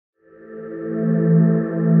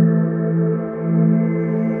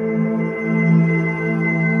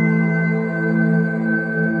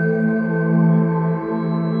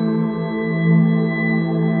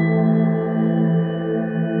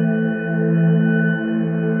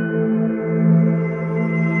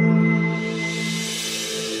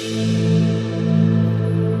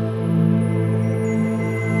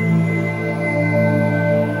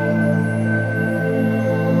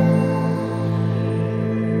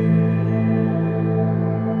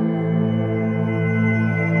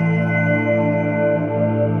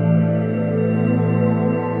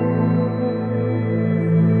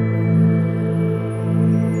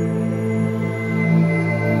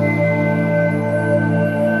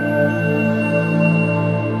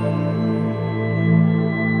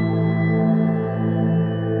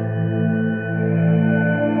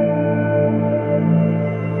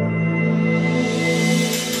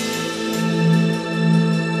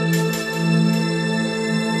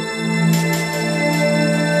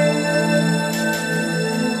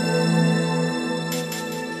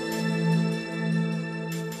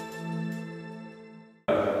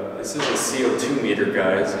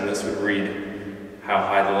this would read how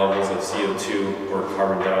high the levels of CO2 or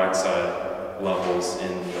carbon dioxide levels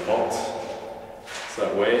in the vault. So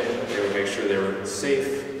that way, they would make sure they were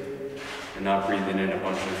safe and not breathing in a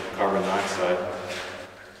bunch of carbon dioxide.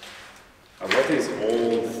 I love these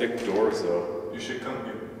old, thick doors though. You should come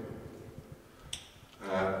here.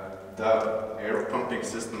 The air pumping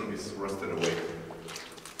system is rusted away.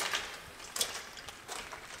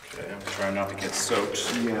 Okay, I'm trying not to get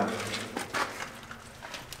soaked. Yeah.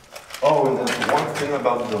 Oh, and then one thing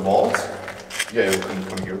about the vault. Yeah, you can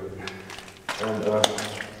come here. And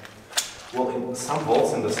well, in some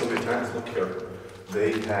vaults in the Soviet times, look here,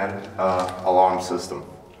 they had alarm system,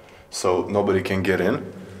 so nobody can get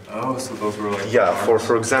in. Oh, so those were like... Yeah,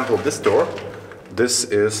 for example, this door, this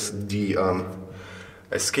is the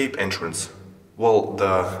escape entrance. Well,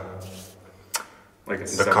 like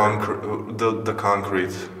the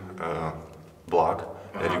concrete block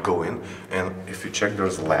that you go in, and if you check,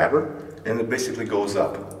 there's a ladder, and it basically goes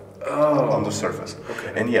up on the surface.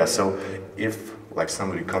 Okay. And yeah, so if like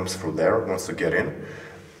somebody comes through there, wants to get in,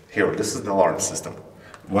 here, this is the alarm system.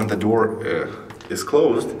 When the door is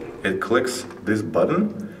closed, it clicks this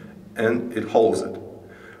button and it holds it.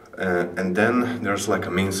 And then there's like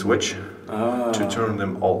a main switch to turn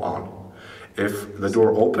them all on. If the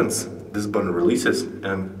door opens, this button releases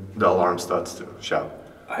and the alarm starts to shout.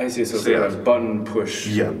 I see, so it's like a button push.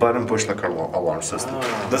 Yeah, button push like an alarm system.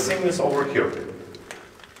 The same is over here.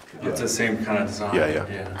 It's the same kind of design.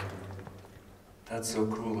 Yeah. That's so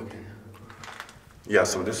cool looking. Yeah,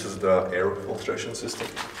 so this is the air filtration system.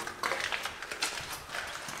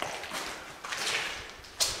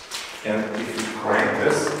 And if you crank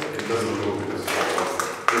this, it doesn't move this.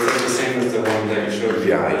 Is it the same as the one that you showed?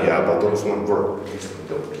 Yeah, but those won't work. These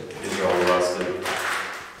don't. These are all rusted.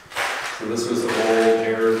 So this was the old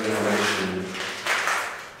air ventilation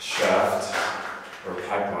shaft, or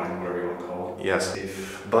pipeline, whatever you want to call it. Yes,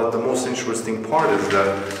 but the most interesting part is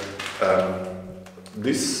that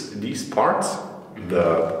these parts,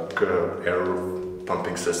 the air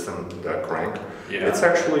pumping system, the crank, it's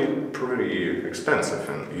actually pretty expensive,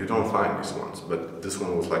 and you don't find these ones. But this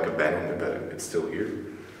one was like abandoned, but it's still here,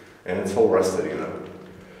 and it's all rusted, you know.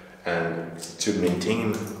 And to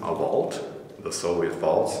maintain a vault, the Soviet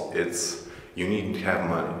vaults, you need to have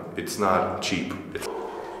money. It's not cheap.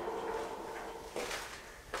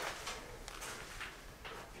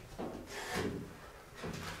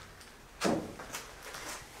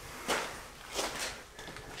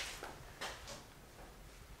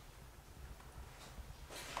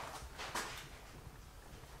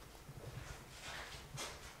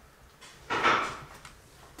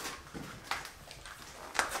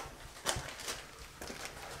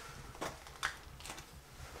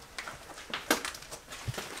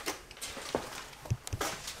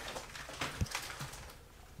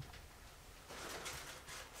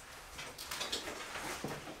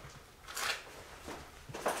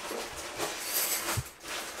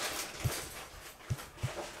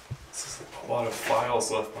 A lot of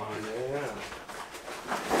files left behind. Yeah.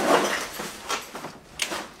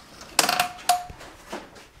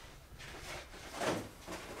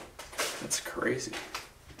 That's crazy.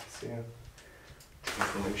 Yeah.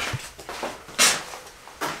 Information.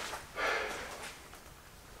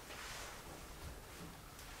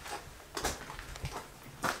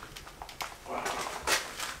 Wow.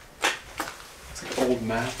 It's like old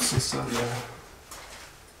maps and stuff. Yeah.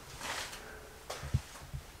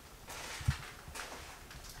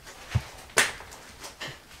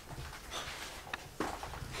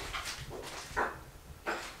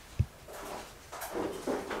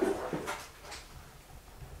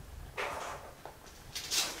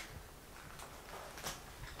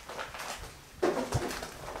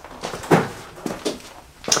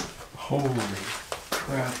 Holy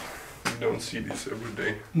crap. You don't see this every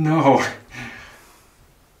day. No.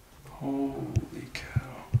 Holy cow.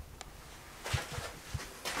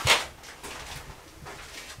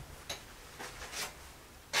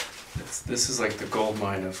 This is like the gold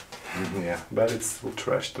mine of... Yeah, but it's still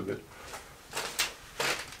trashed a bit.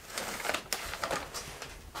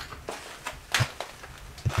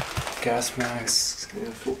 Gas masks, Yeah,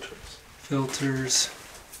 filters. filters.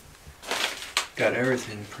 Got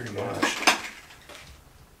everything pretty much.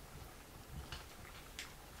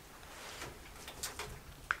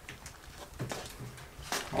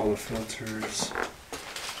 All the filters.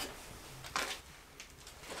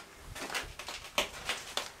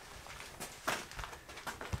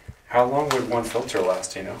 How long would one filter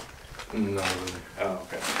last, do you know? No, really. Oh,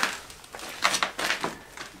 okay.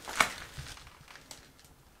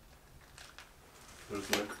 There's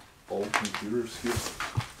like old computers here.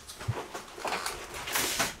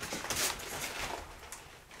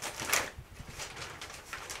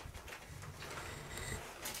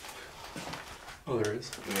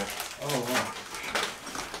 is. Yeah. Oh, wow.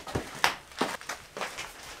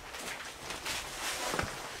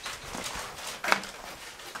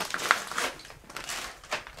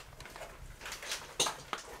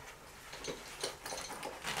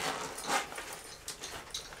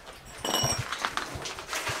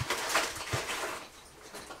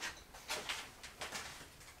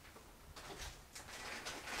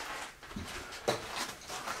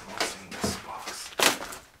 What's in this box?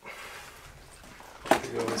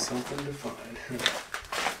 There's always something to find.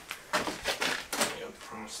 Yeah,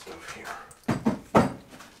 more stuff here.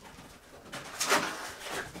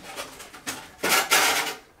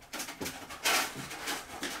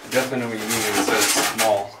 Definitely know what you mean when you said it's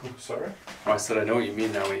small. Sorry? Oh, I said I know what you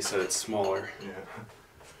mean now when you said it's smaller. Yeah.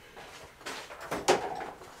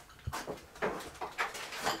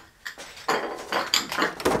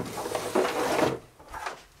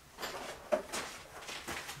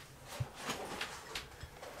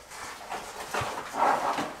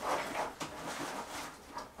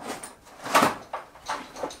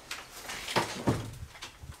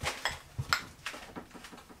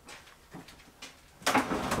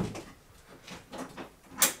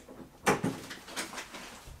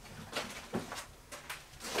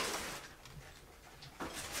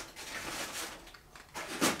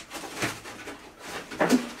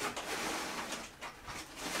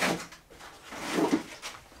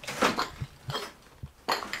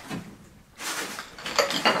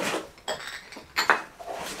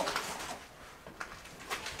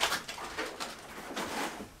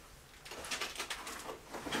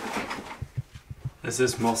 Is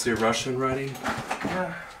this mostly Russian writing?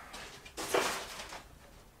 Yeah.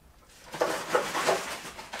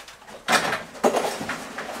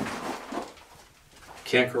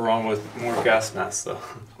 Can't go wrong with more gas masks though.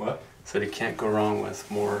 What? Said you can't go wrong with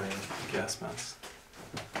more gas masks.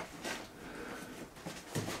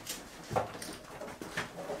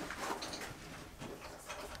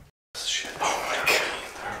 Shit. Oh my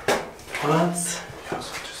god. What? Yeah,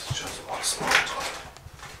 so just one small toilet.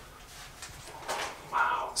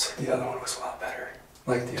 Wow. So the other one was a lot better.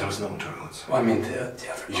 Like the There was other no toilets. Well, I mean the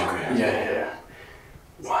other Yeah. yeah.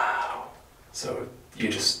 Wow. So you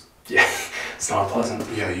just yeah, it's not pleasant.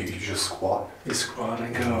 Yeah, you just squat. You squat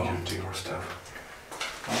and You go. do your stuff.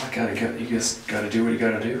 Well, you just gotta do what you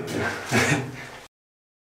gotta do. Yeah.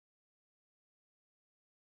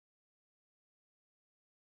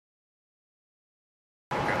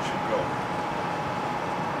 Okay, I should go.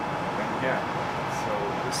 And yeah, so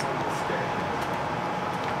this one will stay.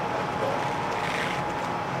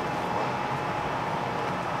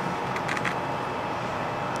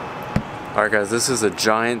 Alright guys, this is a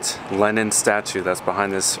giant Lenin statue that's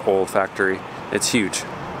behind this old factory. It's huge.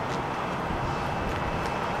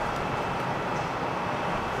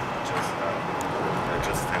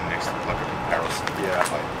 Just stand next to it like a comparison. Yeah.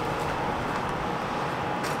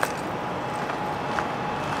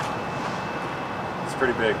 It's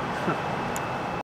pretty big.